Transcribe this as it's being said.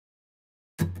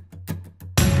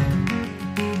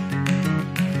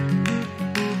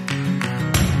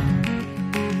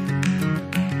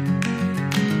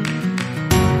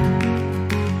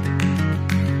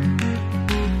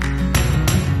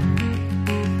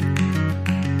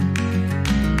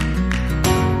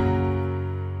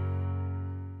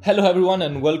Hello, everyone,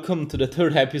 and welcome to the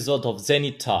third episode of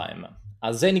Zenith Time,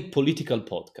 a Zenith political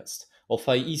podcast of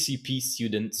IECP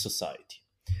Student Society.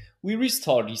 We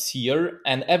restart this year,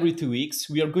 and every 2 weeks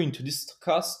we are going to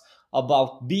discuss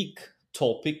about big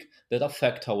topic that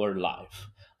affect our life,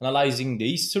 analyzing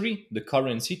the history, the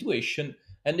current situation,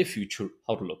 and the future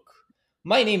outlook.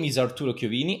 My name is Arturo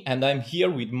Chiovini, and I'm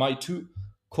here with my two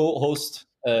co-hosts,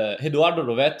 Eduardo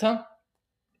Rovetta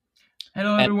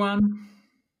Hello, and, everyone.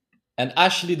 and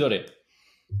Ashley Dore.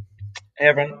 Hey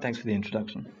everyone, thanks for the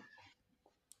introduction.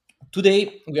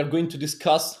 Today, we are going to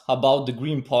discuss about the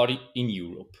Green Party in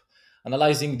Europe,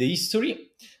 analyzing the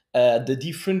history, the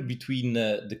difference between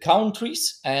the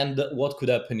countries, and what could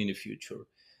happen in the future.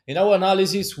 In our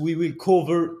analysis, we will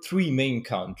cover three main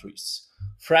countries: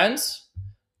 France,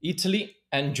 Italy,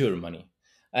 and Germany.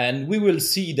 And we will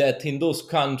see that in those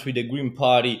countries, the Green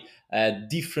Party had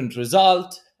different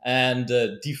result and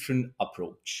different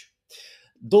approach.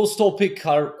 Those topics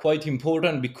are quite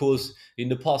important because in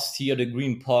the past year the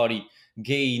Green Party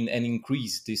gained and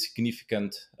increased the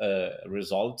significant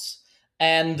results,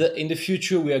 and in the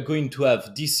future we are going to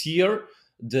have this year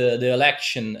the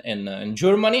election in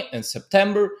Germany in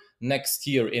September, next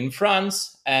year in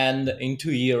France, and in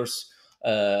 2 years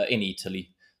in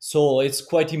Italy. So it's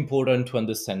quite important to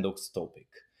understand those topic.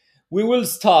 We will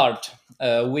start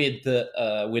with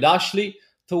Ashley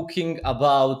talking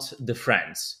about the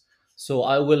France. So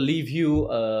I will leave you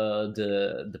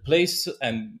the place,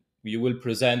 and you will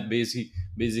present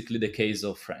basically the case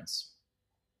of France.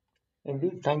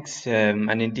 Indeed, thanks.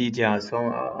 And indeed, yeah. So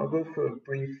I'll go for a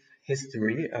brief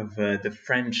history of the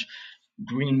French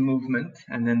Green Movement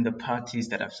and then the parties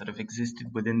that have sort of existed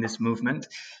within this movement.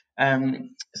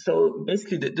 So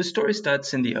basically, the story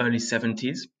starts in the early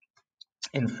 70s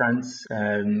in France,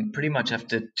 pretty much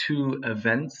after two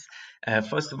events.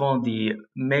 First of all, the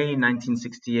May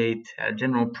 1968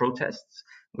 general protests,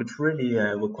 which really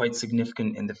were quite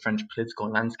significant in the French political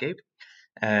landscape.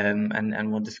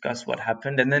 And we'll discuss what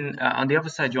happened. And then on the other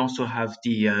side, you also have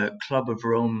the Club of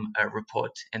Rome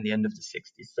report in the end of the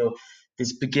 60s. So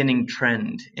this beginning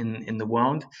trend in the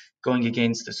world going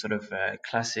against the sort of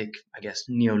classic, I guess,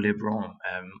 neoliberal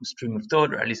stream of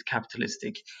thought, or at least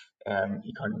capitalistic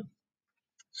economy.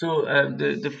 So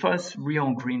the first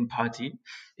real Green Party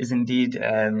is indeed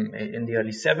in the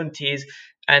early 70s.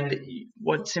 And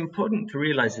what's important to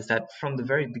realize is that from the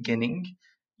very beginning,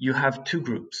 you have two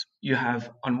groups. You have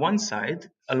on one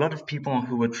side a lot of people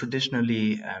who were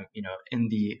traditionally, in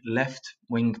the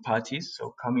left-wing parties,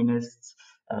 so communists,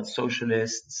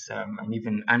 socialists, and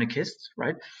even anarchists,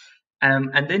 right?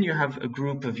 And then you have a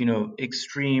group of,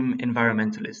 extreme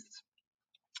environmentalists.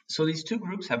 So these two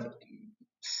groups have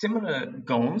similar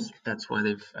goals. That's why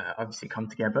they've obviously come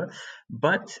together,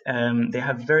 but they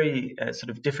have very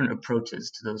sort of different approaches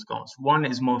to those goals. One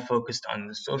is more focused on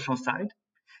the social side.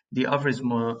 The other is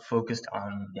more focused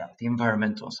on the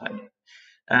environmental side.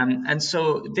 And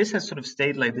so this has sort of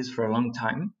stayed like this for a long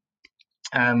time.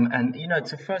 And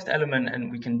it's a first element,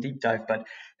 and we can deep dive, but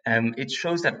it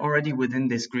shows that already within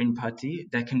this Green Party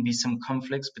there can be some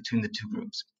conflicts between the two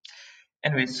groups.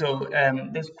 Anyway, so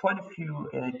there's quite a few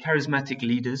charismatic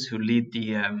leaders who lead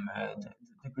the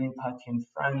Green Party in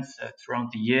France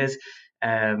throughout the years,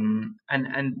 and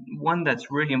one that's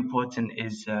really important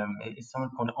is someone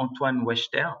called Antoine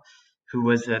Wechter, who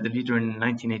was the leader in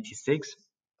 1986,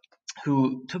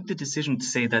 who took the decision to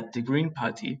say that the Green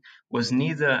Party was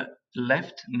neither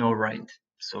left nor right.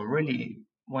 So really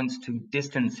wants to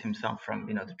distance himself from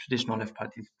the traditional left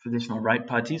parties, traditional right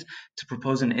parties, to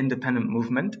propose an independent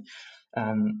movement.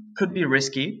 Could be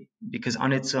risky because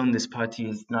on its own this party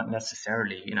is not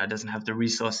necessarily doesn't have the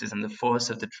resources and the force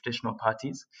of the traditional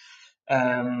parties.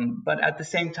 But at the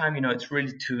same time, it's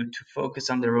really to focus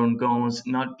on their own goals,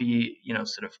 not be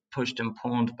sort of pushed and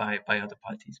pulled by other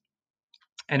parties.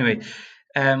 Anyway,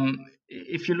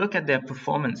 if you look at their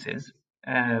performances,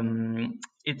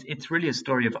 it's really a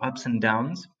story of ups and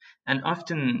downs, and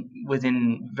often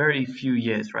within very few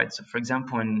years, right? So, for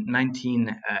example, in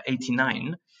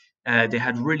 1989, they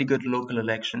had really good local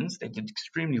elections. They did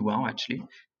extremely well, actually.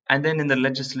 And then in the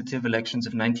legislative elections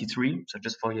of 93, so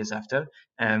just 4 years after,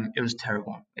 it was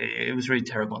terrible. It was really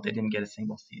terrible. They didn't get a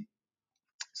single seat.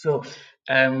 So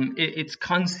it's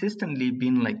consistently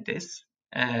been like this.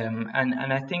 And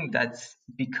I think that's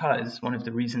because one of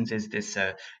the reasons is this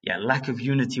lack of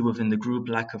unity within the group,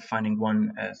 lack of finding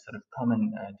one sort of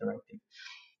common directive.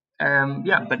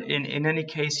 Yeah, but in any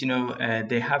case,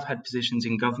 they have had positions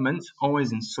in governments,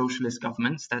 always in socialist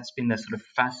governments. That's been their sort of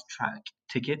fast track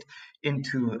ticket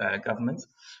into governments.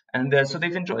 And so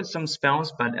they've enjoyed some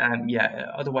spells, but yeah,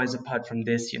 otherwise, apart from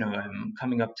this,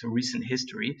 coming up to recent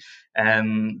history,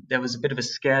 there was a bit of a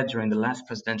scare during the last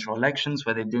presidential elections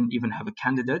where they didn't even have a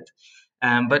candidate.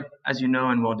 But as you know,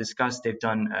 and we'll discuss, they've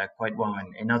done quite well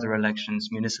in other elections,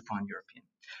 municipal and European.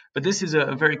 But this is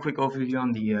a very quick overview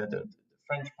on the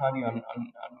French party on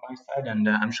my side, and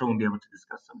I'm sure we'll be able to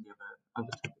discuss some of the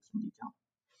other topics in detail.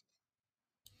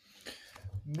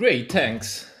 Great,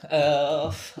 thanks.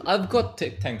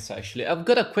 Thanks actually. I've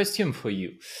got a question for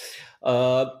you,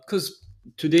 because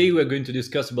today we're going to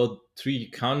discuss about three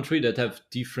countries that have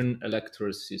different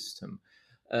electoral system.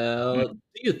 Do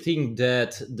you think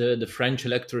that the French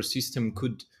electoral system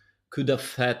could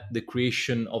affect the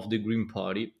creation of the Green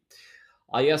Party?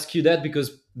 I ask you that because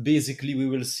basically we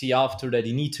will see after that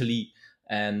in Italy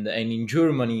and in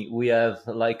Germany we have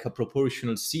like a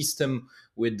proportional system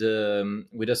with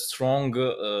a strong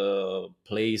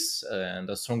place and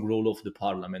a strong role of the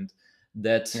parliament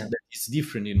Yeah. that is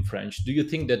different in French. Do you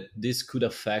think that this could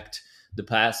affect the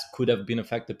past? Could have been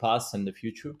affect the past and the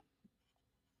future?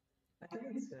 I think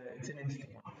it's an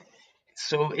interesting one.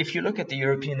 So if you look at the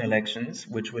European elections,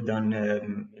 which were done,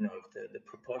 the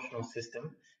proportional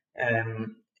system,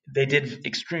 they did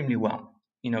extremely well.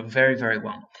 Very, very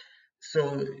well.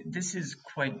 So this is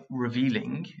quite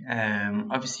revealing,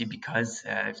 obviously, because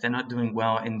if they're not doing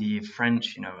well in the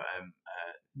French,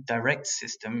 direct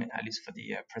system, at least for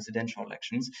the presidential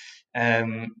elections,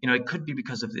 it could be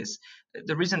because of this.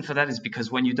 The reason for that is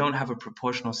because when you don't have a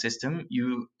proportional system,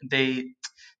 they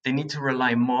need to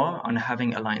rely more on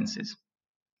having alliances.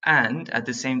 And at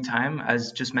the same time,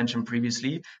 as just mentioned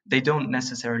previously, they don't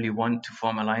necessarily want to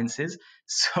form alliances.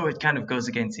 So it kind of goes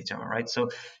against each other, right? So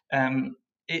um,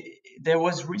 there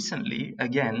was recently,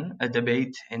 again, a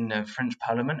debate in the French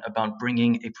parliament about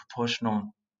bringing a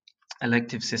proportional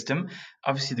elective system.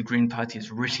 Obviously, the Green Party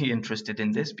is really interested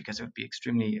in this because it would be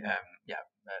extremely,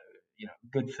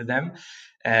 good for them.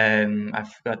 I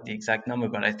forgot the exact number,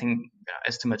 but I think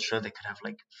estimates show they could have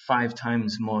like 5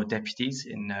 times more deputies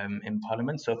in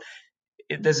Parliament. So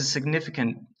there's a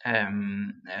significant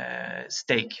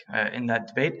stake in that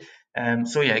debate.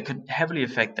 So yeah, it could heavily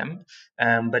affect them.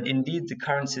 But indeed, the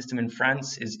current system in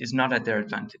France is not at their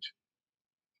advantage.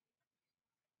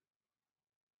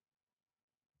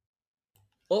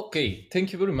 Okay,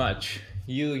 thank you very much.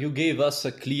 You gave us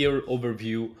a clear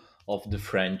overview of the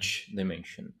French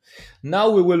dimension. Now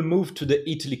we will move to the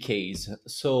Italy case.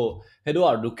 So,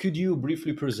 Eduardo, could you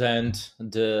briefly present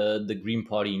the Green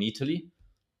Party in Italy?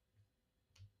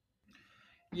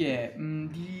 Yeah,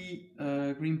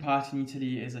 the Green Party in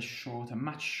Italy is a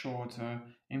much shorter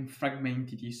and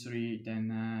fragmented history than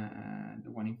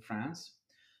the one in France.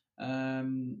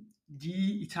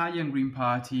 The Italian Green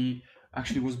Party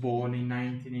actually was born in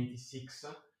 1986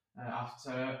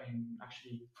 after, and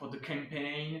actually for the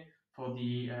campaign for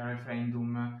the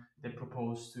referendum, they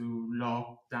proposed to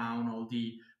lock down all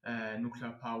the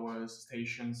nuclear power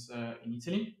stations in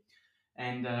Italy.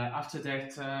 And after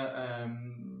that,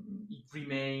 it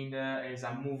remained as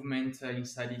a movement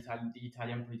inside the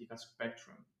Italian political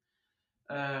spectrum.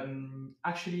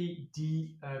 Actually,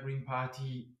 the Green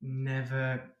Party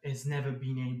never has never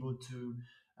been able to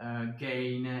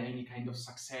gain any kind of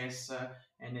success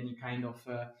and any kind of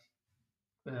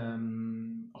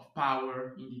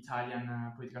power in the Italian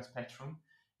political spectrum.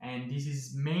 And this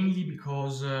is mainly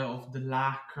because of the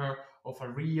lack of a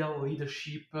real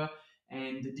leadership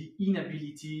and the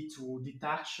inability to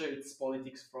detach its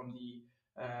politics from the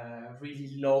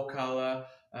really local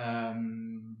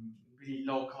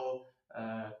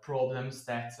problems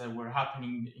that were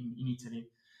happening in Italy.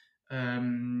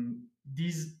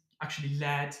 This actually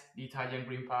led the Italian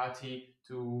Green Party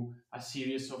to a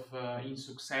series of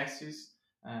insuccesses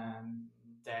um,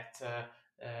 that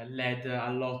led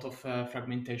a lot of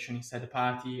fragmentation inside the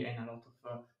party and a lot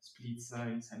of splits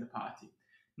inside the party.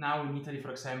 Now, in Italy, for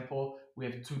example, we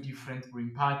have two different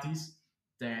Green parties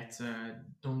that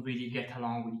don't really get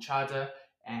along with each other,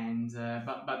 and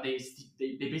but they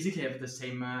basically have the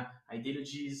same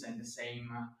ideologies and the same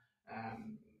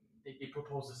they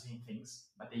propose the same things,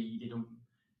 but they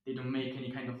don't make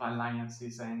any kind of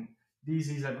alliances, and this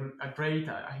is a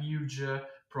huge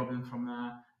problem from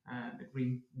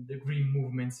the green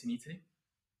movements in Italy.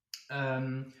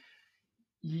 Um,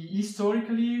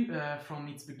 Historically, from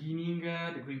its beginning,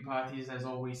 the Green Parties has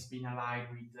always been allied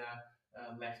with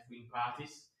left-wing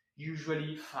parties,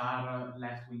 usually far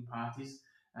left-wing parties.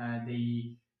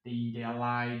 They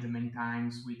allied many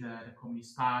times with the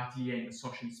Communist Party and the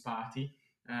Socialist Party.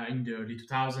 in the early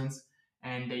 2000s,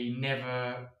 and they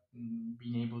never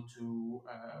been able to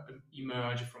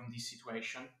emerge from this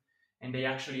situation, and they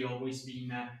actually always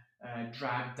been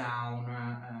dragged down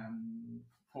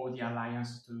for the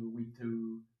alliance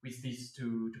with these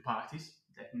two parties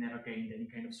that never gained any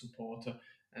kind of support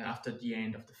after the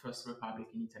end of the First Republic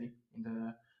in Italy in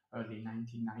the early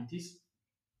 1990s.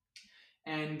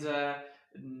 And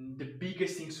the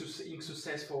biggest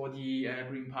insuccess for the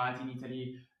Green Party in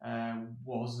Italy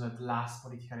was the last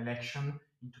political election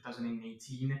in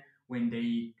 2018, when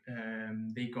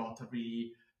they got a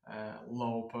really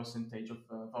low percentage of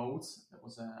votes. That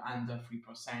was under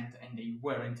 3%, and they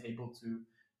weren't able to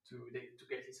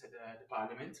get inside the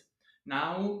parliament.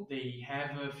 Now they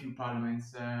have a few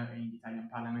parliaments in the Italian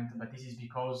parliament, but this is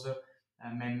because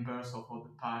members of all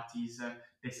the parties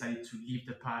decided to leave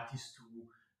the parties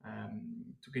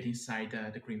to get inside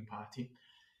the Green Party.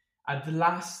 At the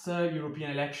last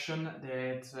European election,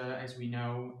 that, as we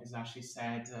know, as Ashley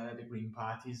said, the Green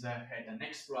parties had an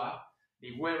exploit.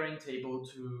 They weren't able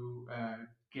to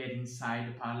get inside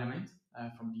the parliament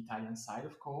from the Italian side,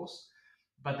 of course,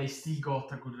 but they still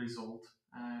got a good result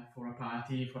for a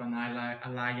party, for an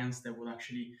alliance that was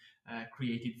actually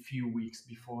created few weeks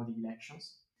before the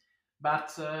elections.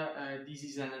 But this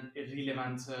is an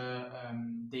irrelevant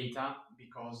data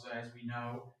because, as we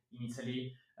know, in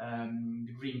Italy,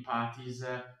 the Green parties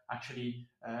actually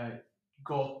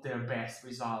got their best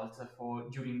result for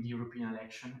during the European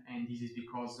election, and this is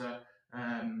because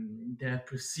they're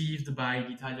perceived by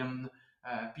the Italian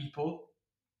people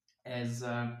as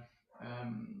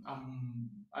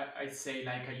I'd say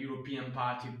like a European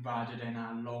party rather than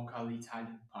a local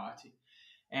Italian party.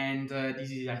 And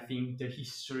this is, I think, the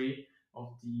history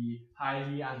of the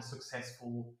highly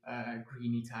unsuccessful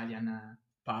Green Italian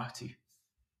party.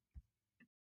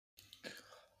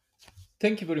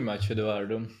 Thank you very much,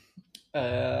 Eduardo.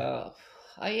 I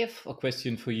have a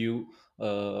question for you.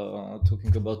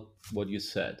 Talking about what you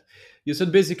said,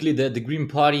 basically that the Green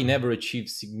Party never achieved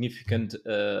significant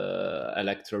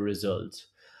electoral results.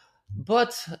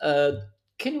 But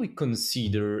can we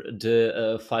consider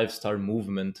the five-star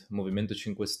movement, Movimento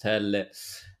 5 Stelle,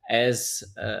 as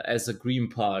a Green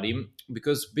Party?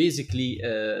 Because basically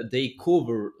they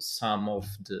cover some of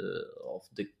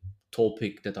the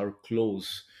topic that are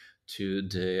close to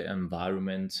the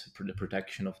environment, the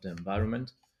protection of the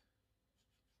environment.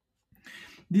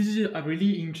 This is a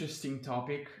really interesting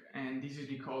topic, and this is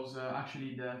because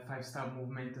actually the Five Star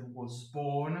Movement was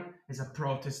born as a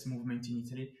protest movement in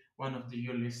Italy, one of the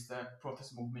earliest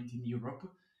protest movement in Europe.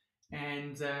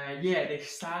 And yeah, they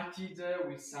started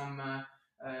with some,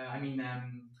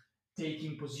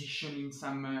 taking position in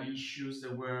some issues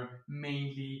that were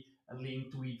mainly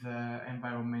linked with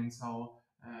environmental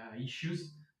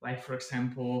issues, like for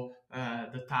example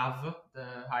the TAV,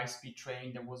 the high-speed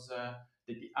train that was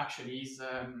that actually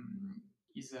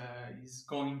is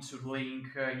going to link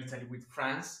Italy with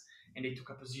France, and they took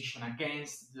a position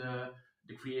against the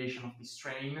creation of this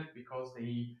train because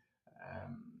they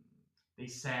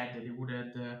said that they would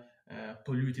have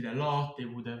polluted a lot, they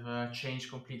would have changed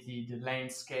completely the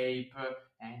landscape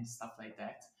and stuff like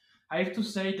that. I have to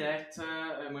say that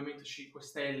Movimento 5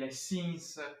 Stelle,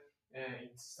 since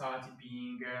it started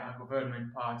being a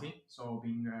government party, so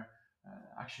being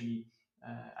actually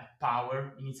at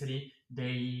power in Italy,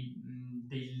 they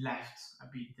left a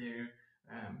bit their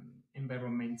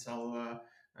environmental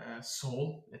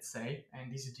soul, let's say,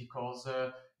 and this is because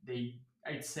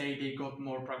I'd say they got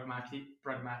more pragmatic.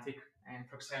 And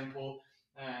for example,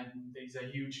 there is a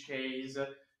huge case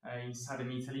in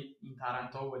southern Italy, in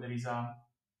Taranto, where there is a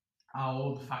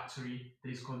old factory that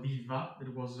is called Ilva,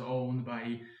 that was owned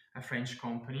by a French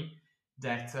company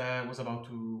that was about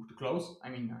to close.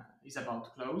 Is about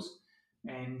to close.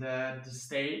 And the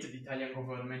state, the Italian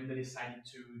government, they decided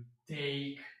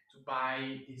to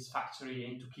buy this factory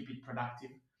and to keep it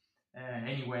productive.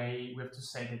 Anyway, we have to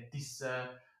say that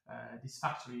this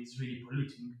factory is really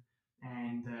polluting,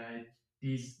 and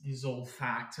this whole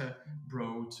fact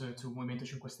brought to Movimento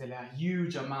 5 Stelle a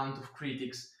huge amount of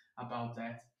critics about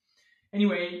that.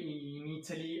 Anyway, in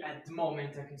Italy at the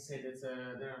moment, I can say that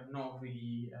there are not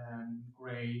really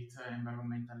great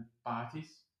environmental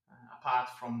parties, apart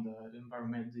from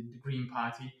the Green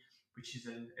Party, which is,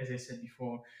 as I said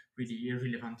before, really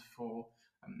irrelevant for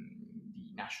the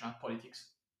national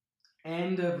politics.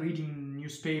 And reading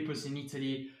newspapers in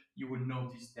Italy, you will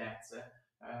notice that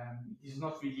it is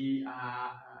not really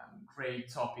a great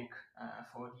topic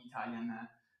for the Italian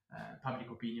public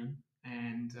opinion.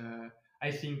 And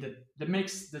I think that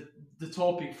makes the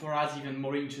topic for us even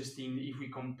more interesting if we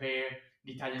compare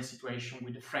the Italian situation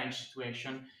with the French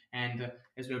situation, and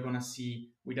as we're going to see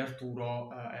with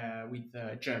Arturo, with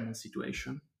the German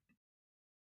situation.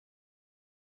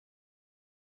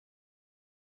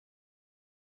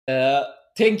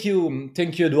 Thank you,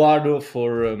 Eduardo,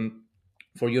 for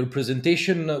your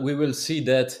presentation. We will see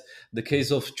that the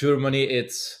case of Germany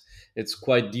it's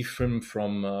quite different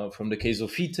from the case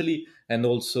of Italy and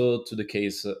also to the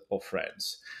case of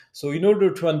France. So, in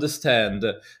order to understand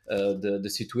the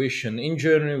situation in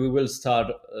Germany, we will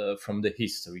start from the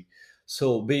history.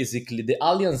 So, basically, the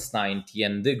Alliance 90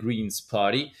 and the Greens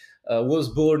Party was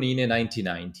born in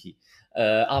 1990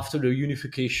 after the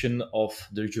unification of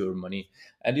the Germany,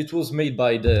 and it was made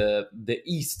by the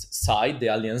east side, the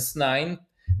Alliance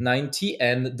 90,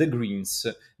 and the Greens,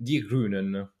 Die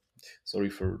Grünen. Sorry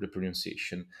for the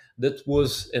pronunciation. That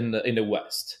was in the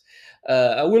west.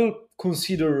 I will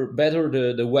consider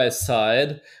better the west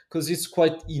side because it's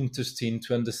quite interesting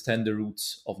to understand the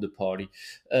roots of the party.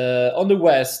 On the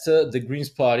west, the Greens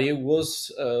Party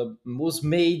was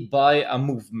made by a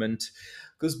movement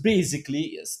because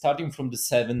basically, starting from the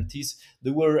 70s,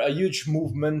 there were a huge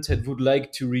movement that would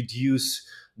like to reduce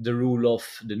the rule of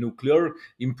the nuclear.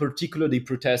 In particular, they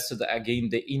protested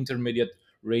against the intermediate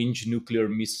range nuclear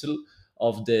missile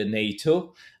of the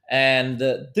NATO, and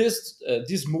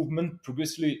this movement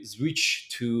progressively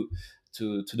switched to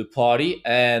the party,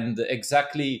 and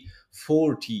exactly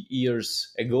 40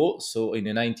 years ago, so in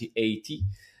the 1980,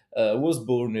 was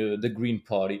born the Green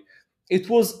Party. It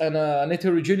was an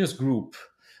heterogeneous group,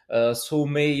 so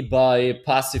made by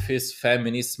pacifists,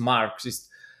 feminists, Marxists,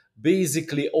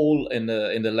 basically all in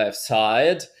the left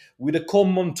side, with a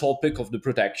common topic of the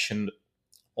protection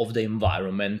of the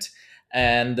environment.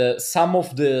 And some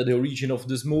of the origin of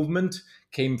this movement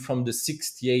came from the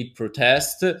 68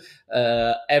 protest,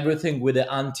 everything with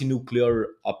the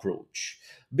anti-nuclear approach.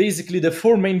 Basically, the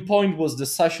four main point was the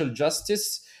social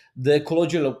justice, the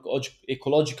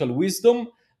ecological wisdom,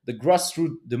 the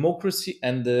grassroots democracy,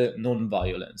 and the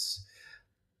non-violence.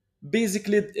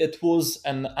 Basically, it was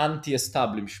an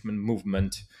anti-establishment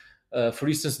movement. For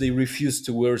instance, they refused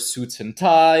to wear suits and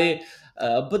tie,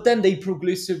 but then they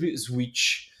progressively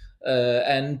switched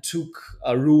and took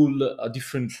a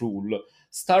different rule,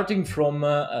 starting from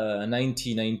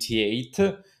 1998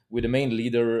 with the main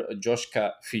leader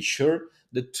Joschka Fischer,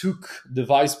 that took the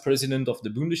vice president of the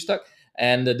Bundestag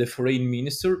and the foreign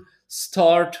minister,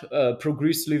 start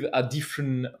progressively a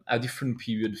different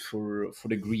period for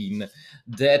the Green,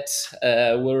 that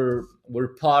were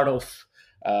part of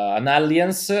an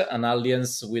alliance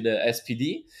with the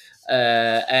SPD,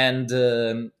 and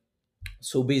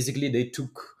so basically they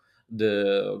took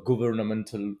the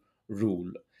governmental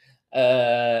rule.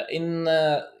 In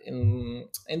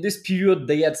this period,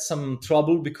 they had some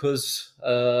trouble because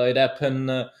it happened.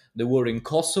 The war in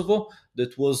Kosovo.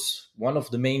 That was one of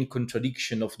the main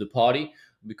contradiction of the party,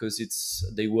 because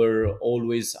they were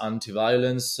always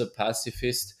anti-violence,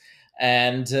 pacifist,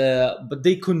 and but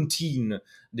they continue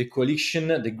the coalition,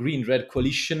 the Green-Red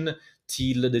coalition,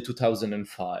 till the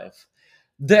 2005.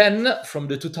 Then, from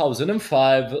the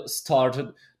 2005,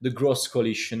 started the Gross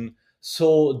Coalition.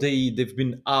 So they've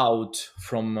been out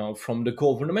from the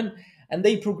government, and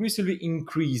they progressively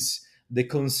increase the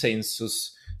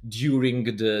consensus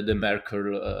during the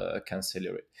Merkel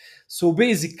cancellery. So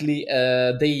basically,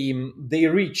 they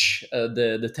reach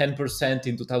the 10%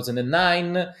 in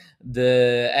 2009,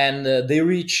 and they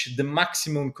reach the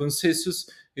maximum consensus.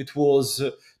 It was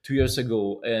 2 years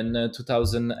ago in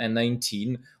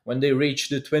 2019, when they reached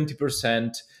the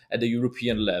 20% at the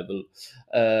European level,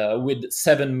 with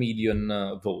 7 million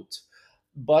votes.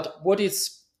 But what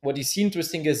is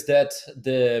interesting is that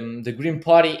the Green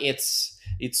Party,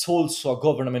 it's also a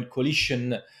government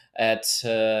coalition at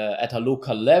a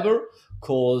local level,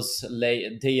 because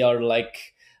they are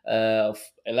like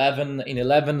 11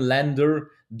 länder.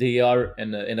 They are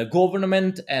in a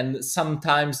government, and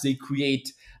sometimes they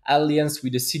create alliance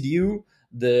with the CDU,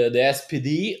 the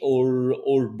SPD,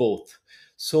 or both.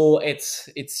 So it's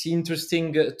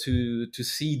interesting to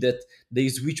see that they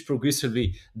switch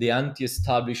progressively the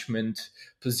anti-establishment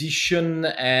position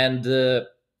and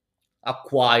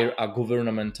acquire a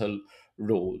governmental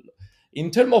role. In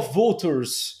terms of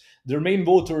voters, their main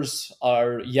voters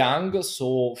are young,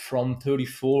 so from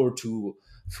 34 to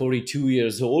 42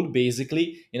 years old,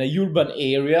 basically in a urban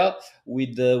area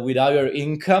with higher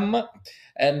income.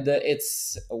 And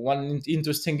it's one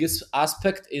interesting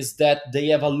aspect is that they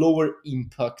have a lower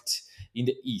impact in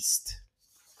the East.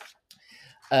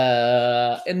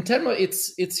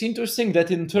 It's interesting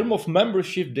that in terms of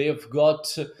membership, they have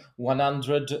got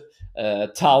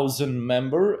 100,000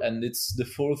 member, and it's the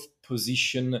fourth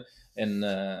position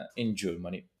in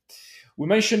Germany. We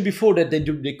mentioned before that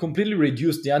they completely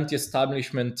reduced the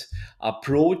anti-establishment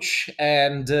approach,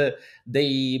 and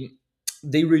they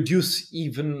they reduce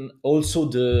even also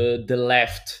the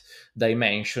left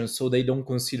dimension. So they don't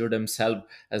consider themselves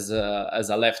as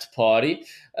a left party,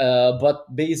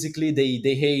 but basically they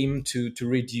aim to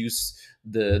reduce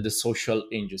the social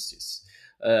injustice.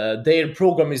 Their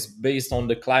program is based on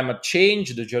the climate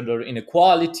change, the gender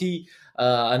inequality.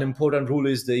 An important rule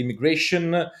is the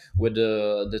immigration,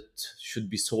 that should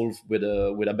be solved with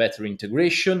a better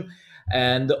integration,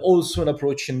 and also an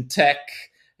approach in tech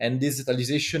and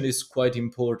digitalization is quite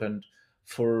important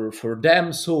for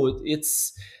them. So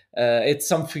it's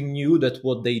something new that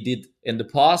what they did in the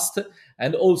past,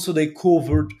 and also they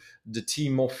covered the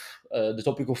theme of the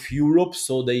topic of Europe.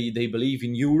 So they believe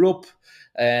in Europe,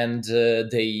 and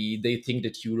they think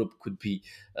that Europe could be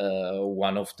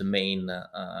one of the main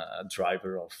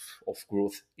driver of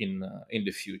growth in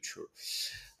the future.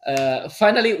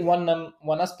 Finally,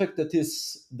 one aspect that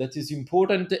is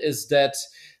important is that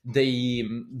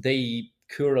they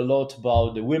care a lot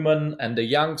about the women and the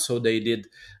young. So they did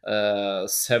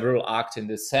several acts in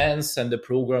this sense, and the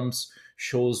programs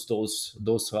shows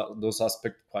those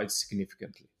aspects quite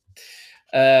significantly.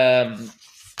 Um,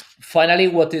 Finally,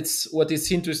 what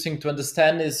is interesting to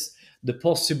understand is the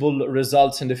possible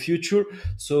results in the future.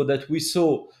 So that we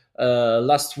saw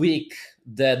last week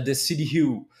that the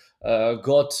CDU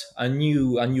got a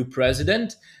new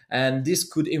president, and this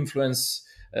could influence.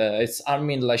 It's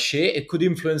Armin Laschet. It could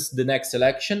influence the next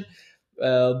election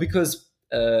because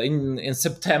in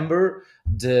September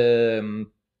the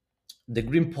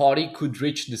Green Party could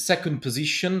reach the second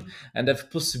position and have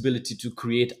possibility to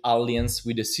create alliance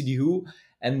with the CDU,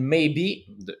 and maybe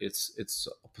it's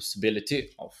a possibility.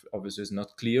 Obviously, it's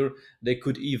not clear. They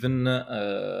could even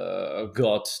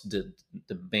got the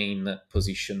main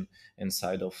position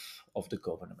inside of the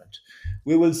government.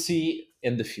 We will see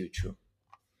in the future.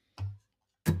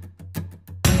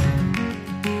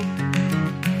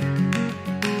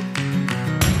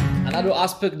 Another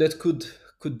aspect that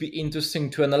could be interesting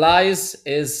to analyze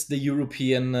is the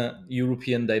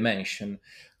European dimension,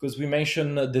 because we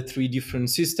mentioned the three different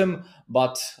system,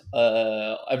 but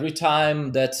every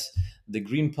time that the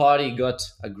Green Party got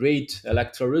a great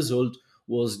electoral result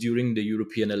was during the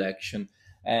European election,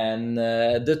 and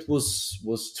that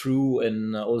was true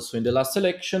and also in the last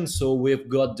election. So we've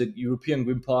got the European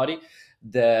Green Party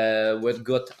that we've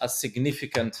got a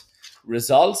significant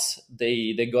results.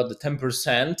 They got the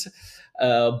 10%,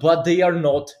 but they are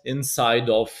not inside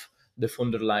of the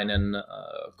von der Leyen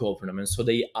government. So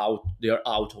they are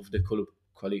out of the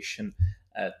coalition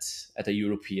at a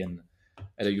European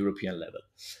level.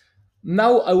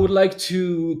 Now I would like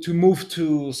to move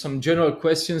to some general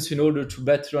questions in order to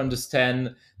better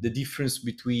understand the difference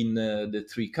between the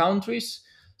three countries.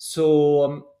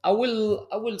 So I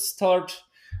will start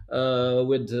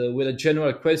with a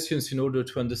general questions in order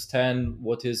to understand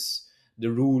what is the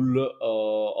rule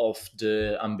of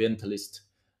the ambientalist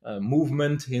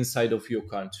movement inside of your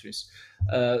countries.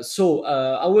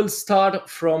 I will start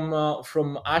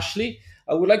from Ashley.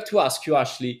 I would like to ask you,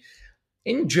 Ashley,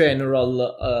 in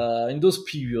general, in those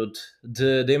period,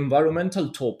 the environmental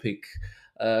topic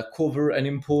cover an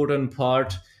important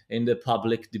part in the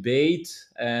public debate,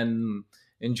 and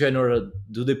in general,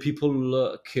 do the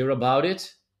people care about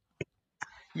it?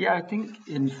 Yeah, I think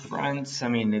in France, I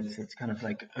mean, it's kind of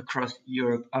like across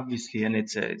Europe, obviously, and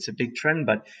it's a big trend,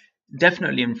 but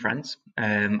definitely in France.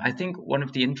 I think one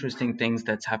of the interesting things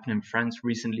that's happened in France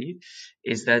recently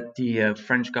is that the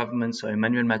French government, so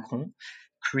Emmanuel Macron,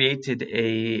 created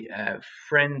a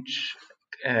French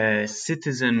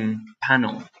citizen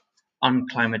panel on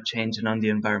climate change and on the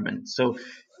environment. So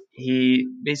he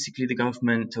basically the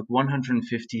government took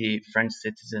 150 French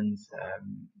citizens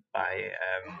by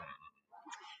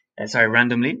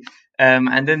randomly.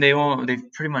 And then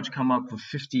they've pretty much come up with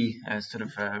 50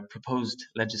 proposed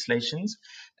legislations,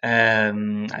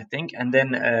 I think. And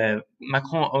then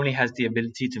Macron only has the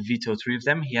ability to veto 3 of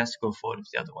them. He has to go forward with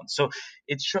the other ones. So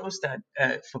it shows that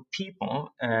for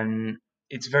people,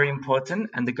 it's very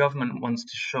important, and the government wants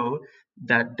to show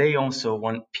that they also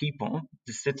want people,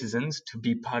 the citizens, to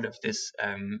be part of this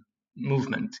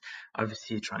movement.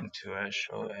 Obviously, trying to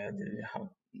show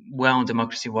how well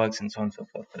democracy works and so on and so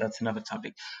forth. But that's another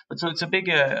topic. But so it's a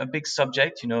big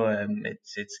subject.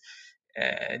 It's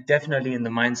definitely in the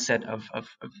mindset of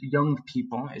young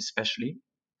people, especially.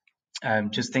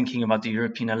 Just thinking about the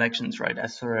European elections, right? I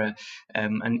saw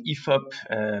an IFOP,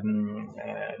 an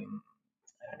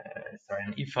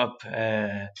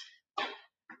IFOP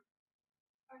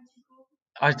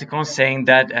article saying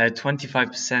that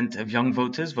 25% of young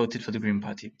voters voted for the Green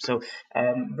Party. So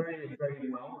very,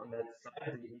 very well on that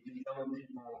side. The young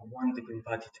people want the Green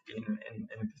Party to be in a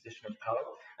position of power.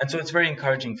 And so it's very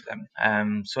encouraging for them.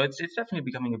 So it's definitely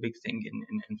becoming a big thing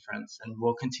in France, and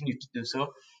will continue to do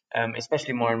so,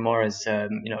 especially more and more as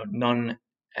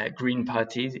non-Green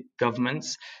Party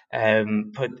governments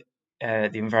put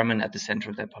the environment at the center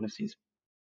of their policies.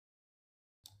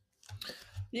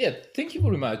 Yeah, thank you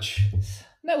very much.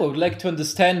 Now I would like to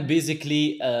understand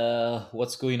basically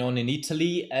what's going on in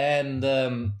Italy, and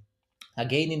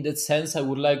again, in that sense, I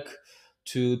would like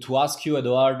to ask you,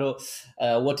 Eduardo,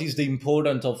 what is the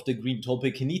importance of the green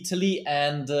topic in Italy,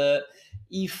 and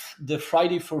if the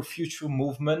Friday for Future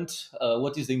movement,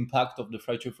 what is the impact of the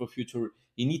Friday for Future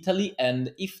in Italy,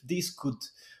 and if this could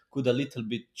a little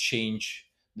bit change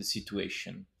the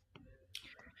situation.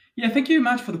 Yeah, thank you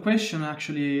very much for the question,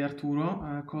 actually,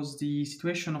 Arturo, because the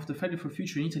situation of the Friday for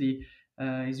Future in Italy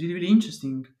is really, really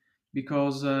interesting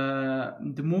because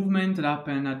the movement that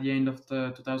happened at the end of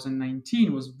the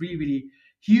 2019 was really, really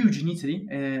huge in Italy,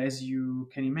 as you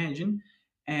can imagine.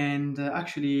 And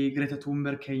actually, Greta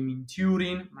Thunberg came in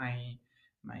Turin, my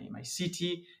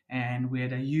city, and we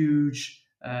had a huge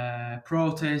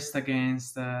protest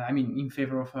against, in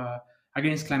favor of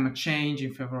against climate change,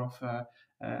 in favor of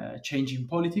changing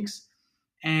politics.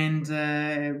 And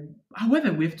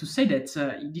however, we have to say that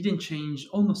it didn't change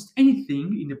almost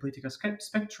anything in the political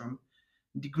spectrum.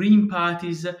 The Green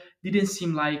parties didn't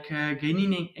seem like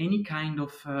gaining any kind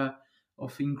of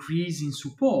increase in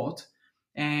support.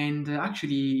 And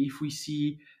actually, if we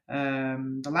see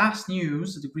the last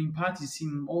news, the Green parties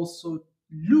seem also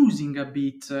losing a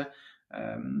bit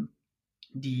um,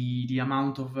 the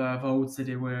amount of votes that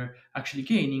they were actually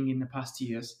gaining in the past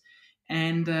years.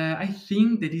 And I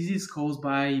think that this is caused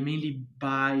by mainly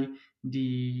by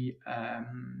the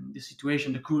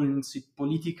situation, the current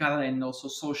political and also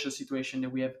social situation that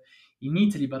we have in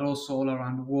Italy, but also all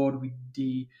around the world with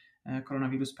the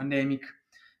coronavirus pandemic.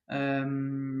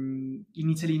 In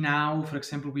Italy now, for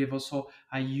example, we have also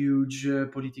a huge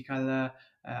political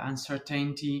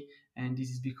uncertainty, and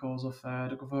this is because of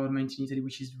the government in Italy,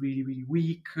 which is really, really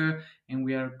weak, and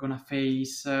we are gonna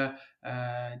face the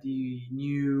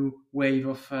new wave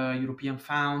of European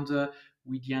fund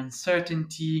with the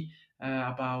uncertainty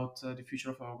about the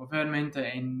future of our government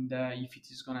and if it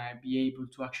is gonna be able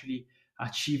to actually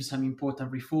achieve some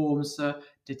important reforms that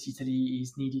Italy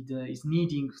is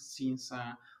needing since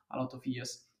a lot of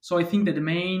years. So I think that the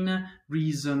main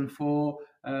reason for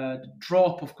the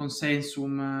drop of consensus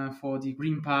for the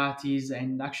Green parties,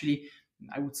 and actually,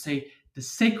 I would say the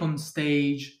second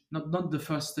stage, not the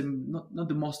first, not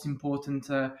the most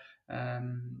important. I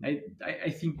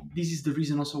think this is the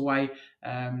reason also why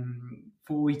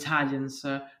for Italians,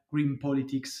 green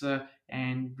politics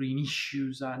and green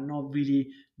issues are not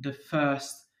really the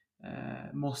first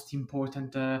most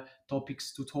important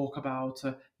topics to talk about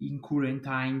in current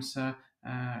times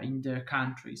in their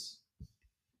countries.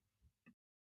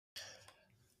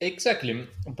 Exactly,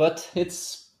 but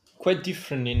it's quite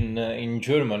different in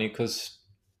Germany because,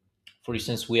 for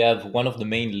instance, we have one of the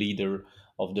main leader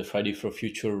of the Friday for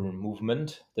Future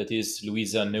movement, that is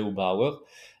Luisa Neubauer,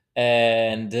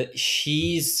 and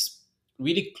she's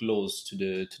really close to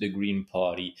the Green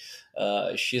Party.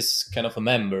 She's kind of a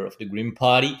member of the Green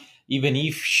Party, even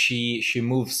if she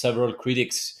moves several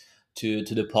critics to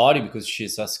the party because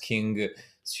she's asking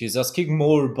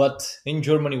more. But in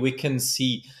Germany, we can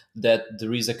see that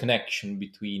there is a connection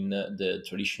between the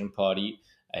traditional party,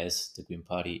 as the Green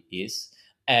Party is,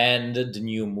 and the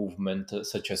new movement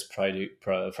such as Friday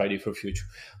for Future.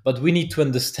 But we need to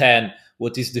understand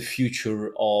what is the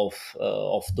future of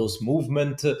those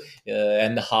movements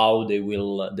and how they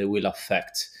will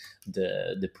affect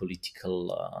the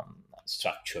political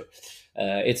structure.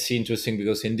 It's interesting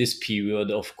because in this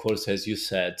period, of course, as you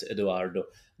said, Eduardo,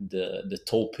 the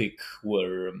topic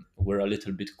were a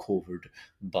little bit covered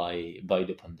by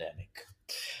the pandemic.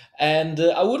 And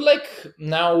I would like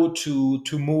now to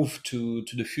move to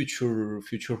the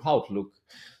future outlook.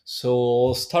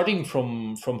 So starting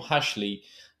from Ashley,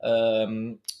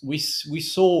 we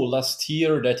saw last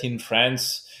year that in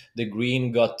France the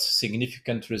Green got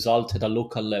significant result at a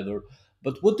local level.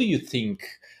 But what do you think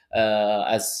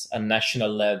as a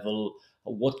national level?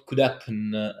 What could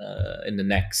happen in the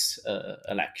next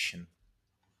election?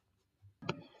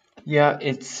 Yeah,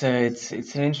 it's an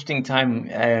interesting time.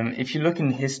 If you look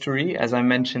in history, as I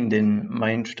mentioned in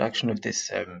my introduction of this,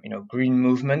 green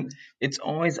movement, it's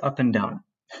always up and down.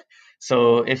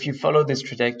 So if you follow this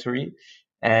trajectory,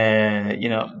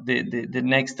 the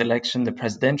next election, the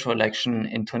presidential election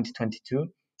in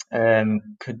 2022,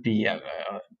 could be a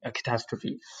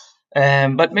catastrophe.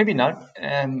 But maybe not.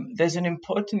 There's an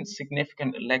important,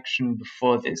 significant election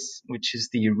before this, which is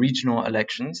the regional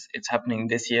elections. It's happening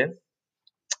this year.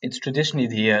 It's traditionally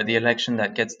the election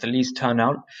that gets the least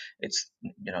turnout. It's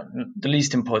the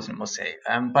least important, we'll say.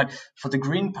 But for the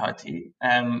Green Party,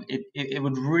 it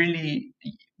would really,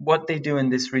 what they do in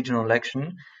this regional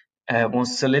election will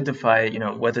solidify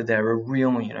whether they're a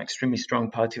real extremely strong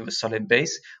party with a solid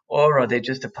base, or are they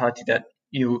just a party that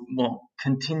you will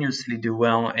continuously do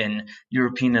well in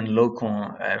European and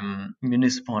local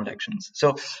municipal elections.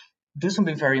 So this will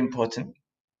be very important.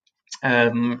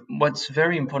 What's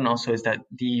very important also is that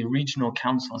the regional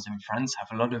councils in France have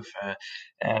a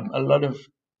lot of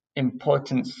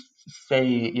importance.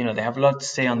 Say, they have a lot to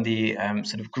say on the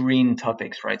sort of green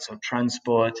topics, right? So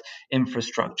transport,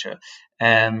 infrastructure,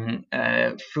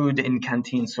 food in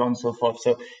canteens, so on and so forth.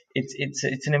 So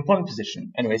it's an important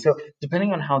position anyway. So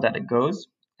depending on how that goes,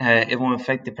 it will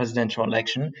affect the presidential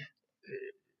election.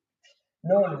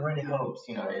 No one really hopes,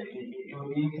 it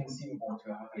would be inconceivable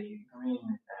to have a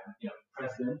green,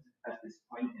 president at this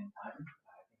point in time. I think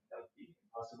that would be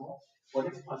impossible.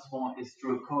 What is possible is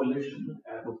through a coalition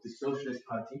with the Socialist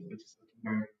Party, which is looking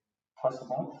very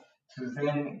possible, to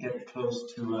then get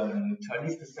close to at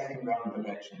least the second round of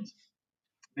elections.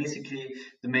 Basically,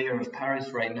 the mayor of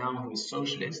Paris right now, who is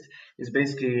socialist, is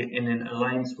basically in an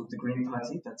alliance with the Green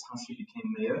Party. That's how she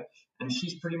became mayor. And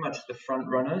she's pretty much the front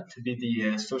runner to be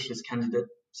the socialist candidate.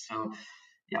 So,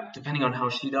 yeah, depending on how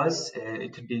she does,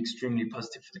 it could be extremely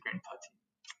positive for the Green Party.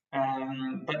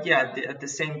 But yeah, at the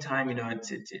same time,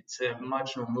 it's a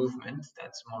marginal movement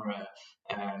that's more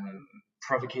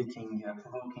provoking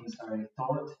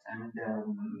thought and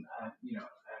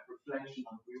reflection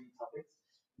on green topics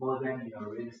more than a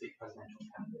realistic presidential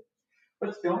candidate.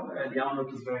 But still, the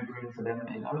outlook is very green for them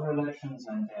in other elections,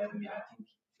 and I think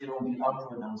it will be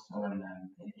upward also in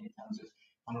terms of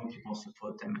how many people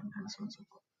support them and so on and so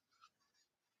forth.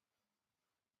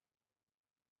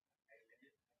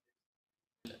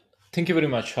 Thank you very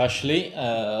much, Ashley,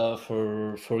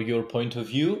 for your point of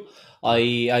view.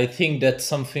 I think that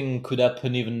something could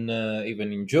happen even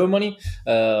in Germany.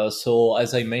 So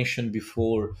as I mentioned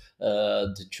before,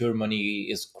 the Germany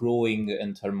is growing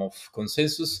in terms of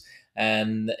consensus,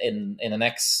 and in the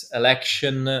next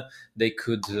election, they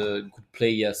could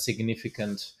play a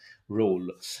significant role.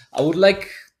 I would like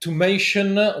to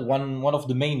mention one of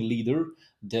the main leader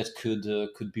that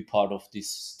could be part of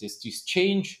this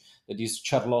change. That is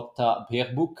Charlotte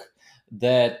Baerbock.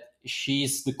 That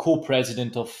she's the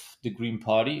co-president of the Green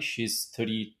Party. She's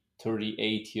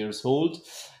 38 years old,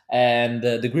 and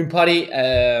the Green Party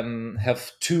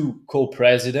have two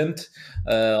co-president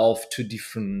of two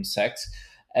different sects,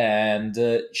 and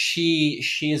she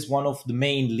is one of the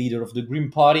main leader of the Green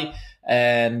Party,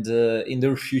 and in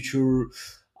their future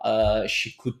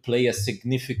she could play a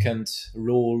significant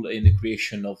role in the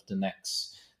creation of the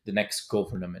next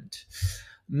government.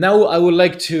 Now I would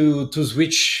like to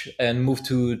switch and move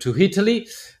to Italy.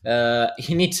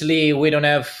 In Italy, we don't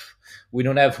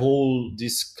have all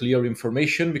this clear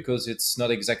information because it's not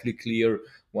exactly clear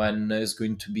when is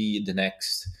going to be the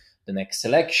next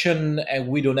election, and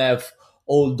we don't have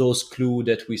all those clues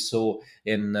that we saw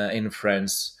in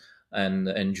France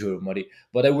and Germany.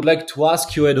 But I would like to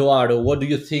ask you, Eduardo, what do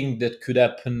you think that could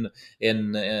happen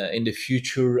in the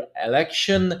future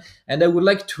election? And I would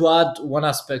like to add one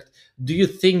aspect. Do you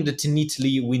think that in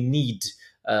Italy we need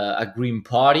a Green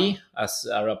Party, as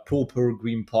a proper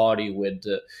Green Party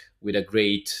with a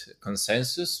great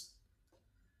consensus?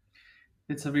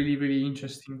 It's a really, really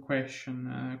interesting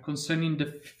question. Concerning the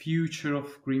future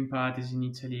of green parties in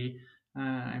Italy,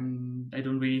 I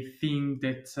don't really think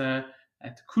that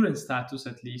at current status,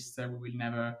 at least, we will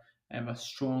never have a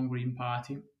strong green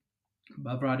party,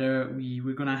 but rather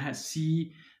we're going to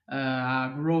see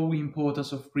a growing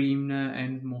importance of green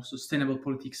and more sustainable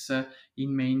politics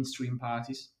in mainstream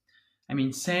parties. I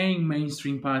mean, saying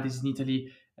mainstream parties in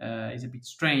Italy is a bit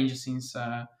strange since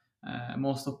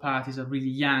most of parties are really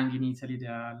young in Italy. They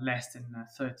are less than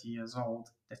 30 years old.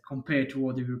 That compared to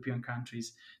other European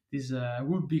countries, this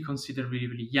would be considered really,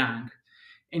 really young.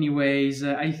 Anyways,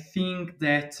 I think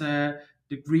that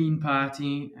the Green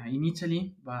Party in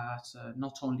Italy, but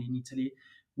not only in Italy,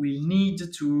 will need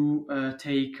to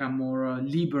take a more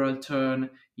liberal turn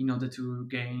in order to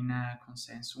gain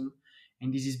consensus.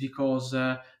 And this is because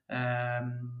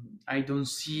I don't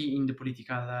see in the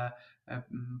political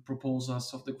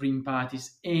proposals of the Green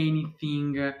parties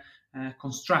anything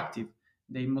constructive.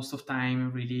 They most of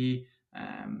time really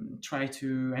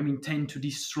tend to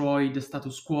destroy the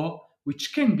status quo,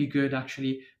 which can be good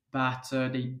actually, but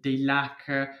they lack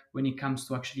when it comes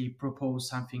to actually propose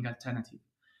something alternative.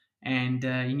 And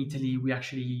in Italy, we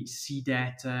actually see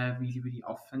that really, really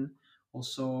often.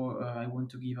 Also, I want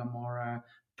to give a more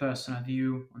personal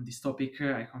view on this topic.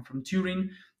 I come from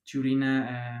Turin. Turin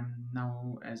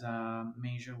now has a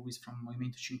mayor who is from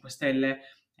Movimento 5 Stelle,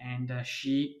 and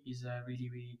she is really,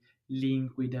 really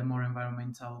linked with the more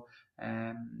environmental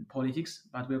politics.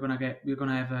 But we're gonna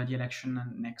have the election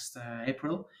next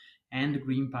April, and the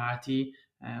Green Party,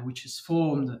 which is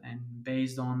formed and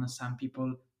based on some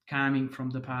people coming from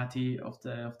the party of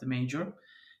the major,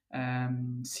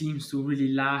 seems to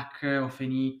really lack of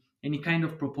any kind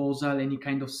of proposal, any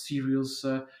kind of serious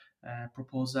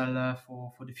proposal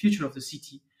for the future of the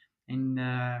city. And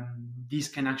this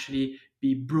can actually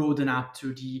be broadened up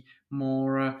to the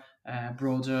more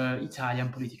broader Italian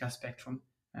political spectrum,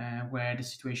 where the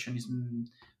situation is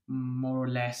more or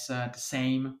less the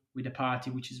same, with a party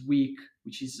which is weak,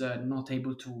 which is not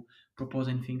able to propose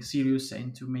anything serious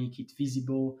and to make it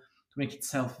visible, to make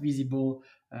itself visible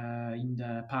in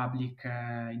the public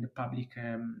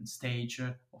stage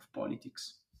of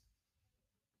politics.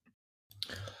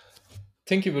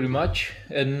 Thank you very much.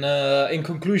 And in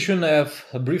conclusion, I have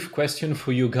a brief question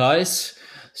for you guys.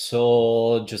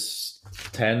 So just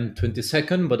 10, 20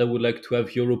 seconds, but I would like to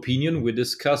have your opinion. We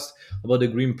discussed about the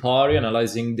Green Party,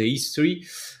 analyzing the history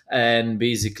and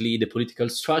basically the political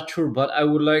structure. But I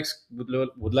would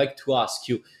like to ask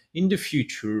you, in the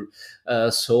future,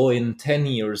 so in 10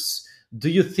 years, do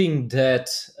you think that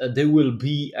there will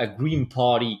be a Green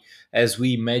Party as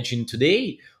we imagine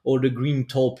today, or the Green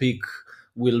topic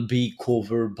will be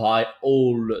covered by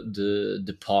all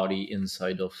the party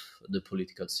inside of the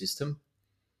political system?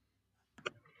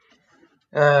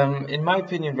 In my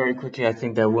opinion, very quickly, I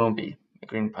think there will be a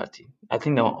Green Party. I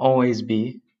think there will always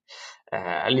be,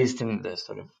 at least in the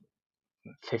sort of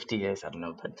 50 years, I don't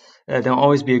know, but there will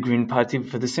always be a Green Party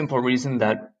for the simple reason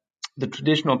that the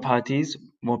traditional parties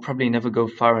will probably never go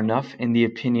far enough in the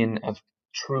opinion of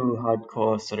true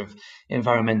hardcore sort of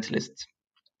environmentalists.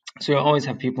 So you always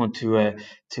have people to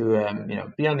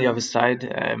be on the other side,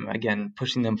 again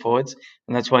pushing them forwards,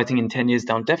 and that's why I think in 10 years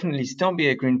there'll definitely still be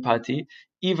a Green Party,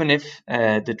 even if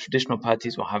the traditional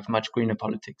parties will have much greener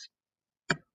politics.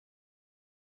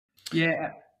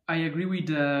 Yeah, I agree with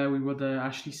what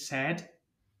Ashley said.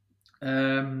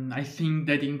 I think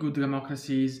that in good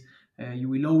democracies, you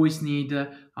will always need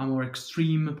a more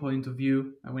extreme point of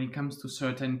view when it comes to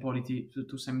certain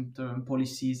to certain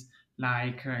policies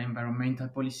like environmental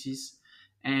policies,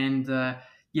 and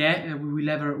we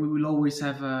will always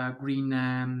have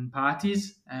green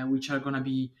parties which are going to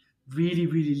be really,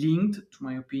 really linked, to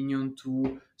my opinion,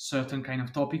 to certain kind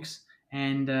of topics.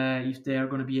 And if they are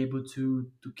going to be able to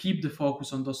keep the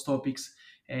focus on those topics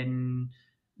and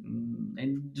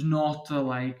do not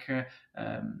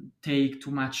take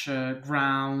too much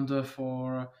ground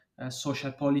for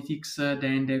social politics,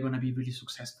 then they're going to be really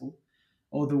successful.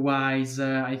 Otherwise,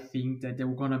 I think that they're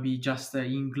going to be just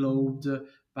englobed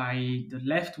by the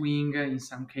left wing in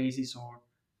some cases, or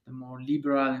the more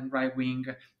liberal and right wing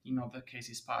in other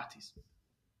cases parties.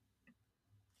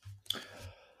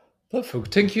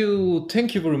 Perfect. Thank you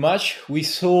very much. We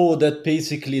saw that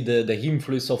basically the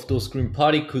influence of those Green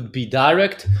Party could be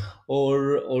direct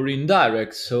or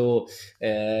indirect. So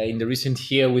in the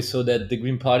recent year, we saw that the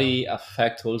Green Party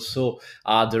affect also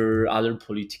other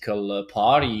political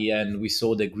party, and we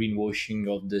saw the greenwashing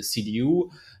of the CDU,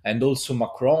 and also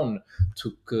Macron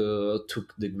took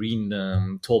the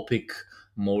green topic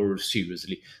more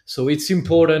seriously. So it's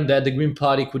important that the Green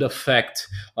Party could affect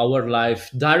our life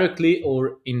directly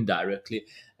or indirectly.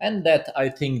 And that, I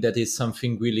think, that is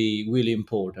something really, really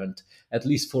important, at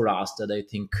least for us that I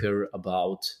think care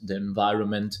about the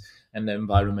environment and the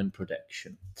environment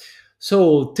protection.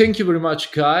 So thank you very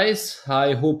much, guys.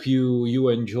 I hope you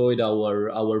enjoyed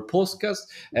our podcast,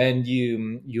 and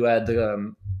you had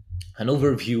an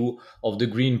overview of the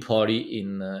Green Party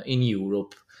in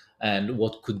Europe and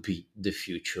what could be the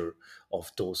future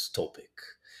of those topics.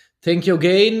 Thank you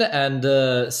again,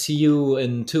 and see you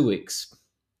in 2 weeks.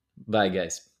 Bye,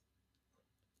 guys.